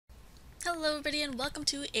Hello everybody and welcome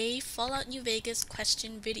to a Fallout New Vegas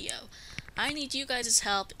question video. I need you guys'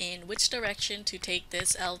 help in which direction to take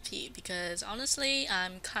this LP because honestly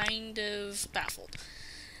I'm kind of baffled.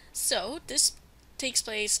 So this takes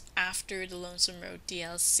place after the Lonesome Road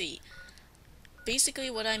DLC. Basically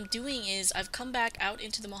what I'm doing is I've come back out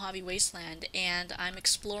into the Mojave Wasteland and I'm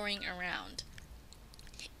exploring around.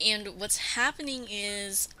 And what's happening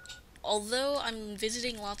is, although I'm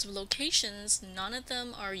visiting lots of locations, none of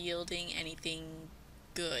them are yielding anything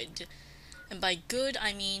good. And by good,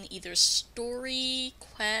 I mean either story,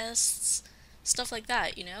 quests, stuff like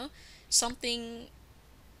that, you know? Something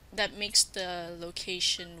that makes the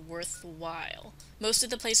location worthwhile. Most of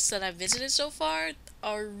the places that I've visited so far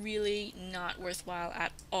are really not worthwhile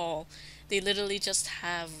at all. They literally just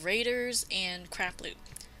have raiders and crap loot.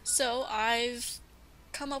 So I've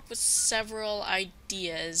come up with several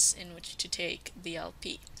ideas in which to take the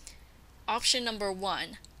LP. Option number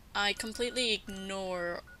one, I completely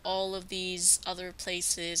ignore all of these other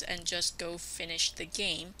places and just go finish the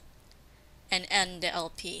game and end the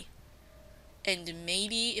LP. And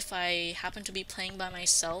maybe if I happen to be playing by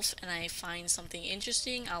myself and I find something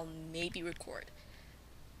interesting, I'll maybe record.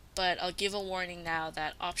 But I'll give a warning now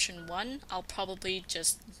that option one, I'll probably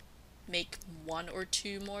just make one or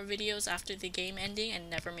two more videos after the game ending and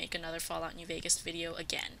never make another Fallout New Vegas video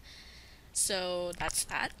again. So that's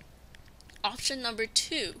that. Option number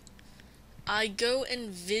two, I go and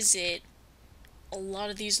visit a lot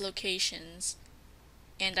of these locations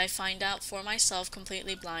and I find out for myself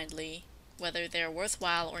completely blindly whether they're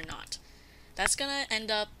worthwhile or not. That's gonna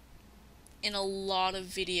end up in a lot of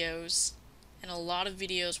videos, and a lot of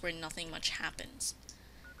videos where nothing much happens.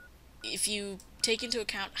 If you take into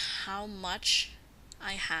account how much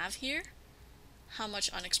I have here, how much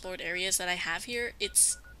unexplored areas that I have here,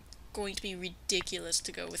 it's going to be ridiculous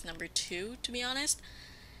to go with number two, to be honest.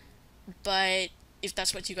 But if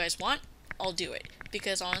that's what you guys want, I'll do it,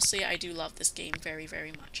 because honestly I do love this game very,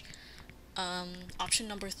 very much. Option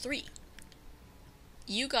number three,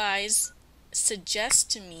 you guys suggest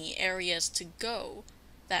to me areas to go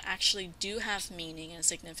that actually do have meaning and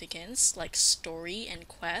significance, like story and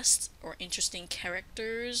quests, or interesting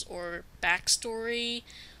characters, or backstory,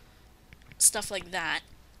 stuff like that.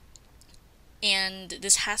 And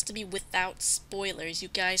this has to be without spoilers. You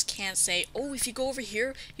guys can't say, oh, if you go over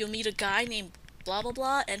here, you'll meet a guy named blah blah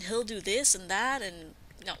blah, and he'll do this and that, and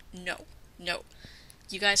no.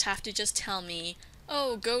 You guys have to just tell me,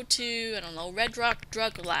 oh, go to, I don't know, Red Rock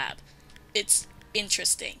Drug Lab. It's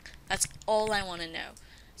interesting. That's all I want to know.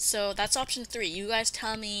 So that's option three. You guys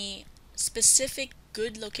tell me specific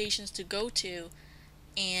good locations to go to,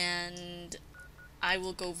 and I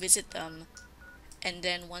will go visit them. And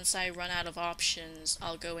then once I run out of options,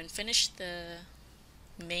 I'll go and finish the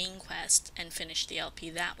main quest and finish the LP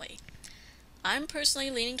that way. I'm personally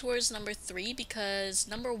leaning towards number three because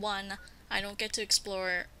number one, I don't get to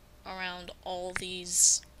explore around all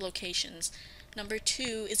these locations. Number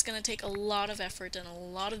two, it's going to take a lot of effort and a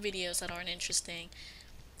lot of videos that aren't interesting.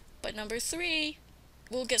 But number three,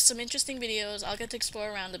 we'll get some interesting videos, I'll get to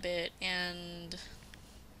explore around a bit, and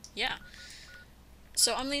yeah.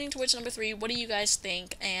 So I'm leaning towards number three. What do you guys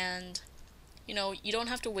think? And, you know, you don't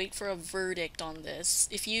have to wait for a verdict on this.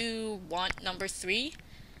 If you want number three,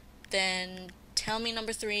 then tell me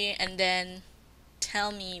number three, and then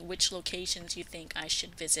tell me which locations you think I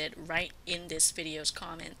should visit right in this video's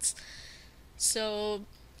comments. So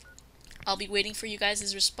I'll be waiting for you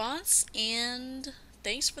guys' response, and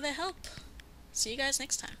thanks for the help. See you guys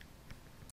next time.